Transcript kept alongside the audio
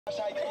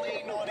How you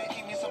lean on it,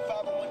 keep me some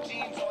 501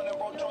 jeans on it,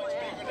 roll joints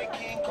bigger than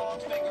King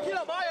Kong's fingers. Get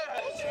up, my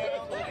ass.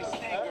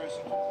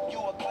 You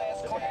a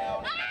class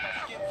clown,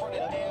 skip for the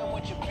damn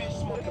with your bitch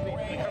smoking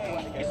brain.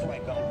 It's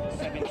like I'm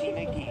 17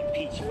 again,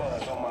 peach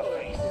fuzz on my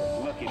face,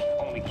 looking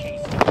on the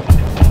case.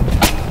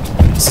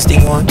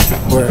 61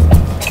 word.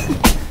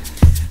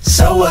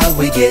 So what,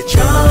 we get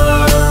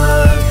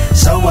drunk,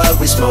 so what,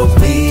 we smoke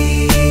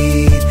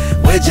weed,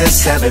 we're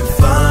just having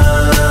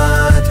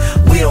fun,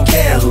 we don't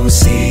care who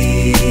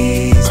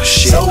sees.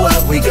 So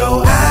what, we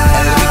go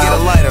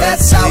out,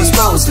 that's how it's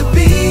supposed to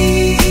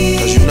be.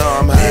 Cause you know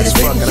I'm high as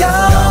fuck. Living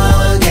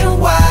young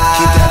and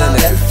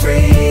wild and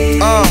free.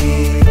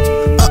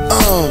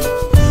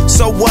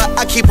 So what?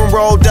 I keep them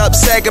rolled up,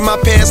 sagging my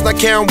pants, not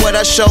caring what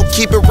I show.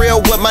 Keep it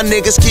real with my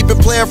niggas, keep it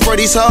playing for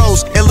these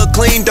hoes. It look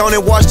clean, don't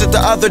it? Washed it the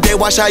other day,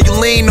 watch how you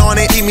lean on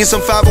it. Keep me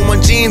some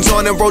 501 jeans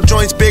on it, roll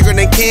joints bigger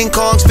than King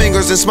Kong's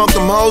fingers, and smoke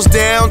them hoes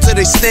down to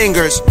they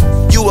stingers.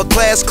 You a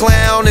class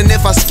clown, and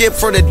if I skip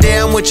for the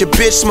damn with your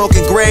bitch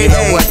smoking grade A. You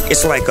know what?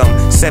 It's like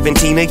I'm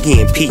 17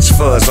 again, peach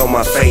fuzz on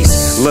my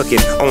face,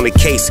 looking on the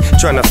case,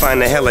 trying to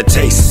find a hella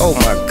taste. Oh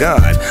my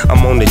God,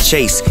 I'm on the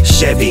chase.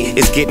 Chevy,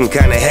 it's getting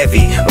kinda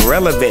heavy,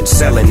 irrelevant,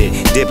 selling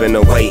it, dipping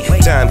away.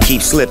 Time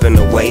keeps slipping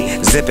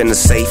away, zipping the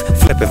safe,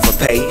 flipping for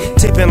pay,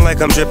 tipping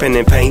like I'm dripping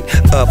in paint.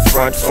 Up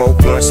front, 4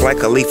 blunts like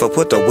Khalifa,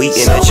 put the wheat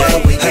in the So J.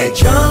 what, we get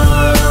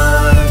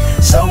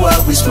drunk, so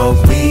what, we smoke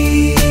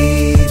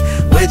weed,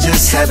 we're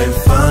just having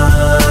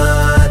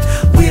fun,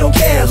 we don't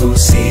care who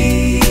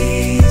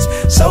sees.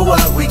 So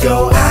what, we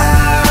go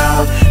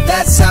out,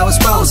 that's how it's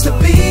supposed to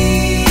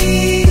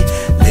be.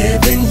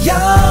 Living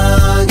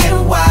young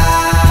and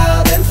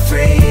wild and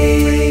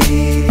free.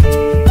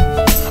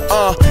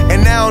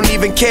 And I don't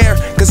even care,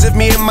 cause if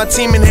me and my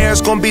team in here,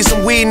 it's gonna be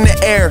some weed in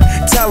the air.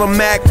 Tell 'em,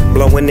 Mac.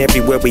 Blowing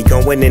everywhere we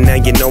going, and now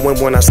you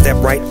knowin' when I step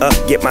right up.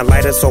 Get my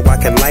lighter so I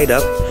can light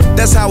up.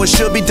 That's how it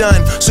should be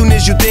done. Soon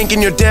as you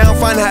thinking you're down,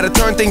 find how to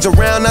turn things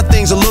around, now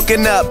things are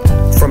looking up.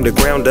 From the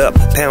ground up,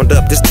 pound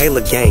up this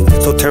Taylor gang.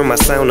 So turn my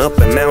sound up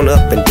and mount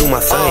up and do my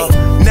thing.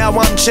 Now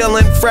I'm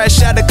chillin',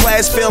 fresh out of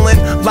class, feeling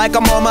like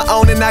I'm on my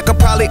own and I could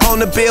probably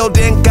own a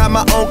building. Got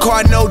my own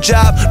car, no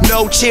job,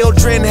 no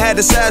children. Had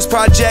a size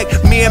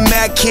project, me and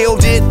Mac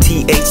killed it.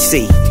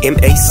 THC,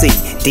 MAC,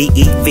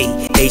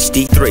 DEV,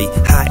 HD3,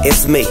 hi,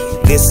 it's me.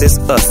 This is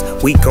us.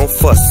 We gon'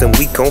 fuss and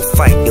we gon'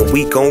 fight and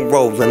we gon'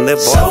 roll and live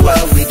So our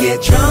life. what, we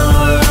get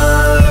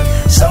drunk,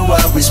 so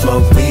what, we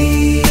smoke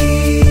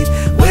weed,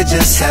 we're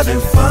just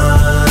having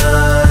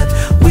fun,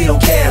 we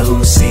don't care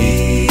who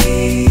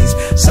sees.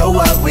 So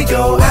what, we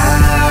go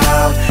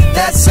out,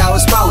 that's how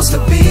it's supposed to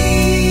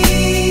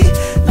be.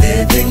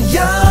 Living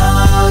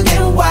young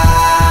and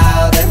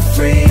wild and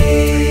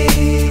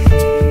free.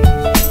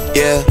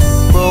 Yeah,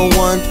 roll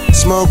one,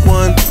 smoke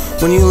one.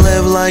 When you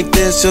live like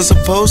this, you're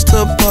supposed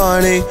to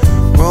party.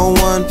 Roll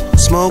one,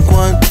 smoke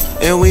one,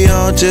 and we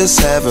all just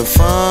having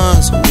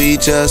fun. So we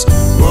just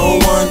roll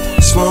one,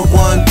 smoke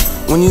one.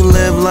 When you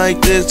live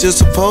like this, you're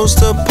supposed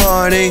to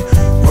party.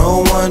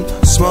 Roll one,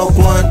 smoke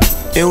one,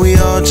 and we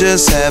all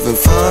just having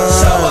fun.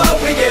 So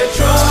what, we get